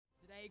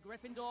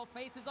Gryffindor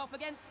faces off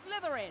against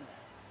Slytherin.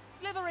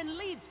 Slytherin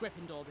leads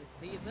Gryffindor this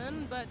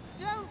season, but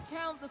don't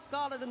count the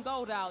Scarlet and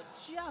Gold out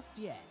just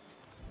yet.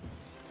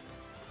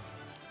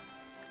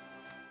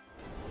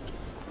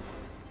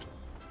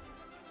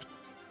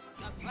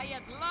 The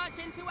players lurch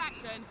into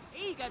action,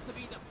 eager to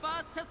be the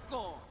first to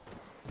score.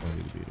 I'll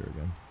be the beater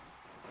again.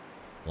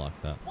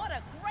 Like that. What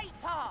a great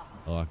pass!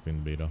 I like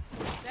being the beater.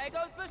 There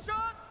goes the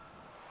shot!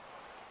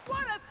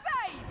 What a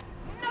save!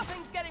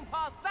 Nothing's getting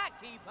past that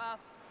keeper.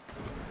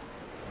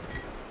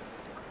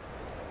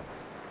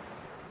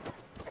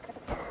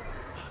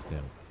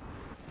 Damn.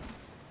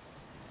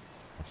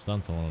 I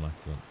stunned someone on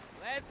accident.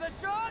 There's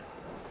the shot!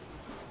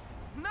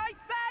 Nice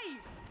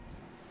save!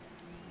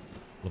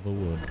 Love a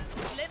wood.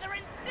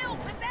 Slytherin still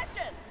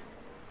possession!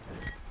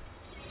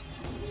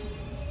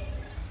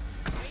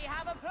 We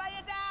have a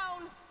player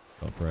down!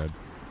 Got Fred.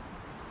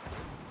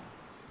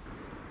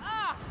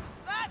 Ah!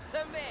 That's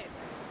a miss!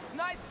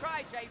 Nice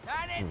try, Chase,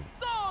 and it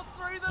soars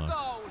through the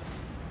goal!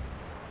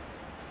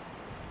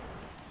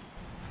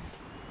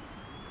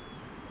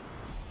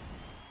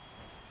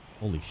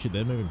 Holy shit,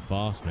 they're moving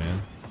fast,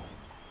 man.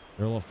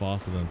 They're a lot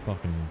faster than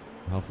fucking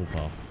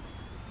Hufflepuff.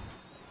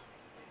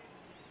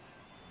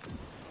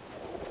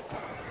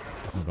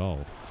 Oh,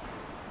 goal.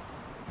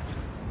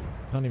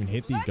 Can't even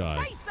hit these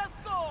guys.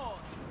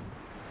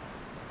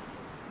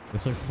 They're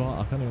so far,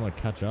 I can't even like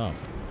catch up.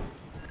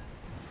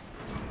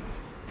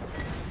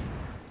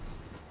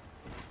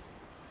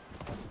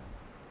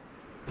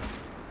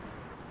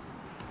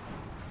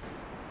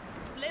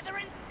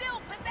 Slytherin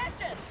still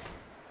possession!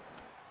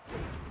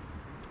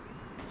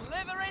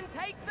 Slytherin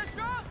takes the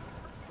shot!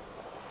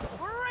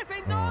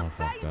 Gryffindor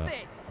saves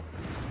it!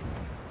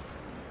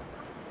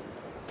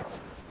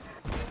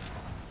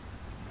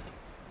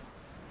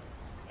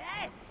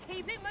 Yes,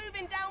 keep it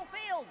moving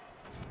downfield!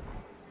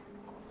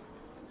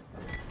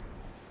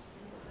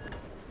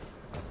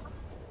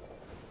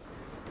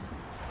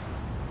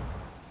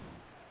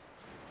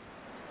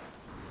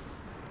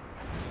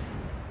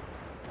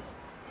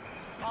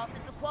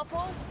 Passes the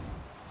quaffle.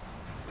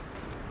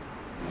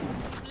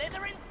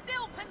 Slytherin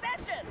still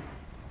possession!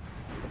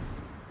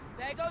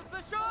 There goes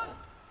the shot!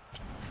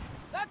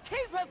 The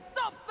keeper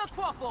stops the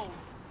quaffle!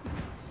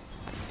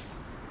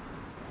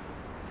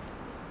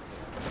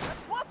 The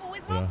quaffle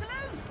is not to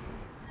lose!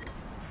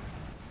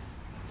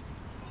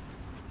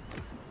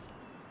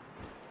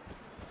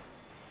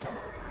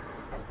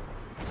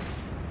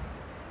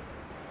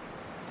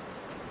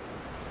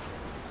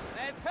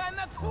 There's Pen,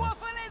 the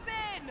quaffle is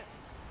in!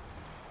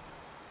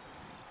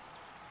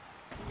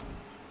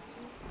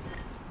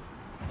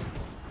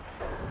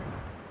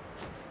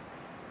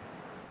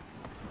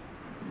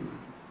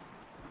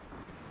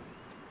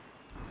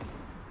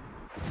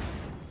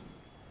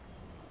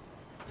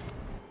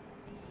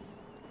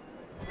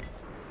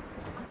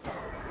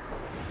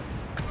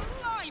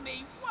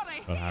 Blimey, what a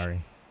hit! Harry.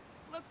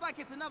 Looks like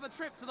it's another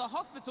trip to the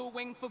hospital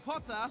wing for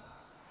Potter.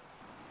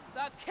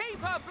 The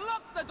keeper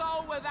blocks the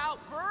goal without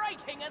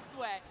breaking a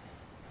sweat.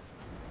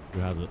 Who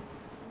has it?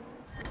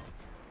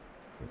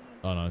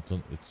 Oh no, it's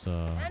And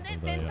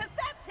it's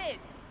intercepted!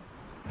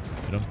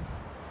 Hit him.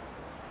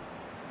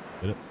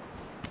 Hit it.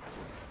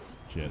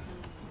 Shit.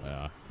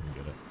 Yeah, I couldn't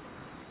get it.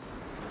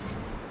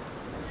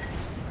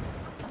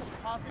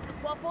 Passes the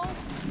quaffle.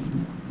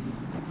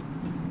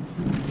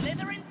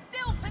 Slytherin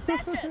still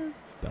possession!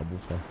 It's double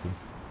fucking.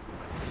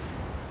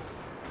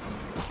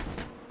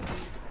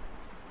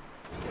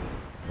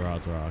 Right, I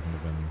can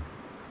have been.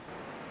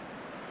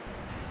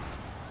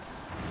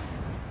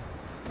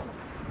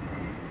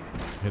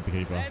 Hit the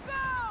keeper. Let's go!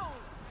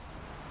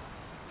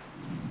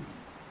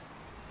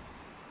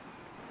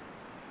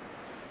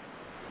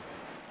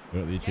 We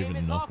got the achievement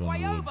Game is knock on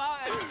halfway wood. over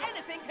and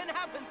anything can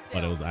happen still.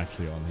 But it was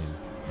actually on him.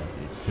 Like,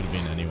 it could have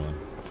been anyone.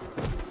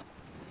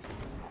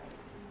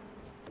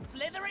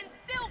 Slytherin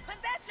still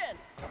possession!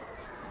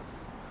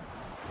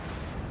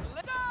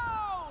 Let's go!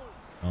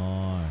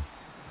 Nice.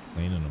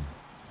 Cleaning him.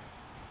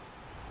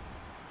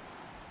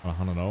 Got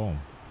 100 on him.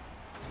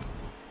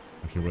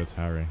 Actually, where's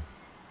Harry?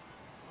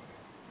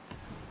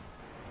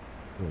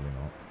 Probably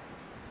not.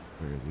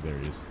 Where is he? There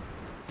he is.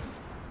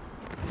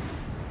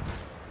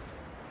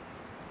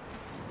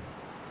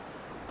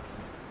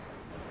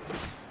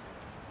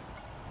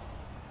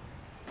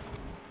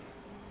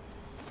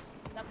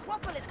 The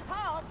quaffle is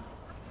passed.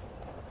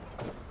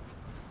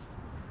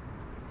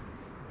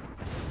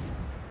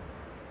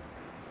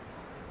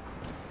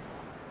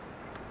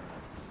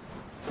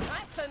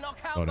 That's a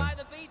knockout by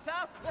the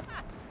beater.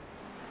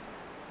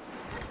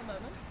 Just a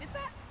moment. Is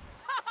that?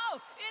 Oh,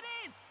 it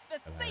is! The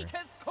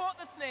Seekers caught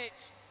the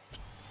snitch.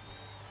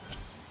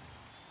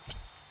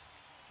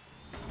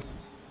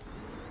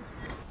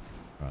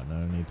 Right, no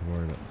need to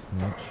worry about this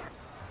much.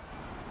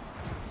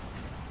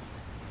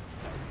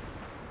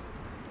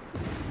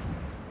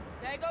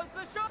 There goes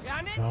the shot,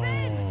 and it's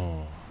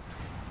in!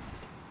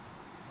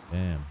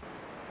 Damn.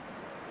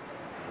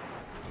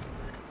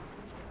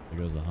 There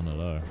goes the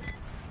 100.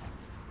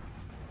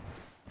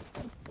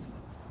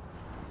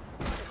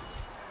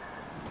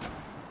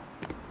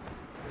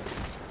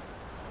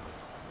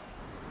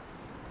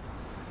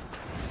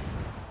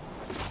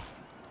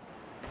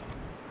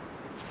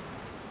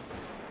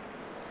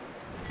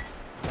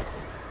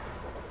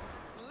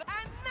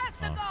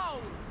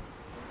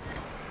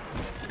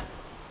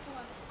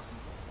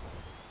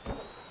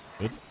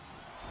 Good.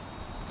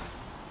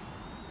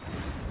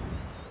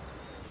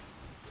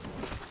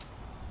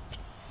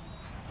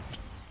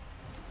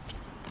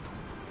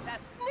 The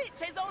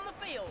snitch is on the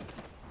field.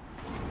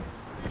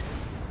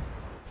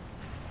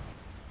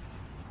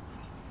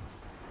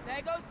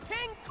 There goes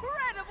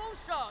incredible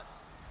shots.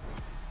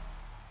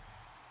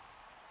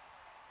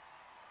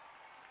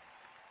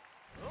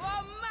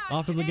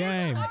 After the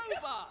game. Over.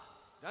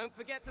 Don't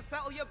forget to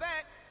settle your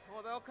bets,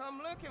 or they'll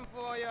come looking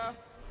for you.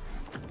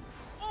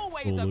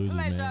 Always a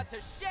pleasure to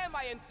share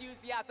my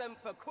enthusiasm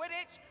for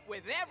Quidditch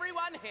with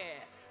everyone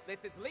here. This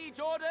is Lee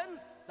Jordan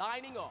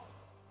signing off.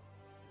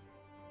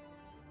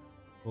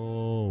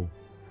 Oh.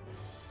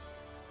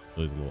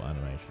 There's a little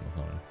animation or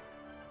something.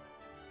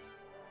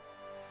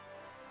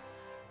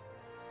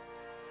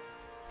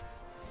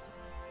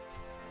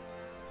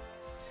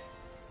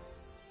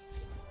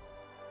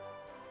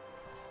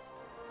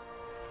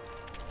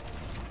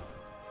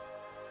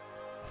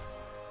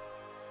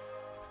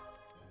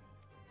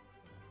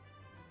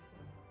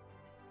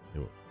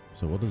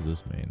 So what does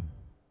this mean?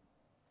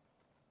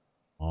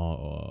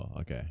 Oh,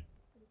 okay.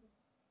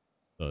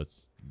 So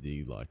it's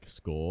the like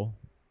score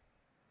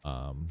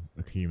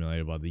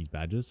accumulated by these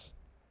badges.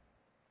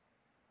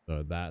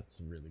 So that's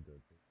really good.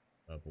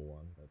 Purple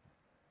one.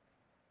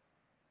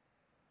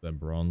 Then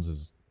bronze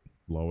is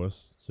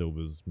lowest,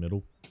 silver's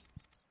middle.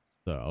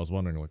 So I was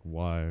wondering like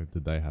why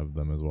did they have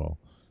them as well?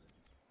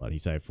 But he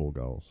saved 4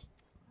 goals.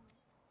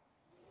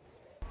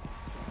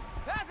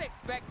 As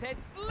expected,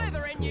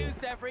 Slytherin cool.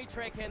 used every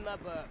trick in the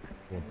book.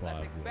 4-5,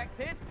 As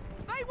expected,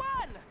 they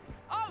won!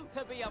 Oh,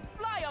 to be a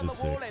fly on This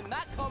the wall sick. in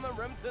that common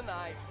room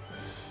tonight.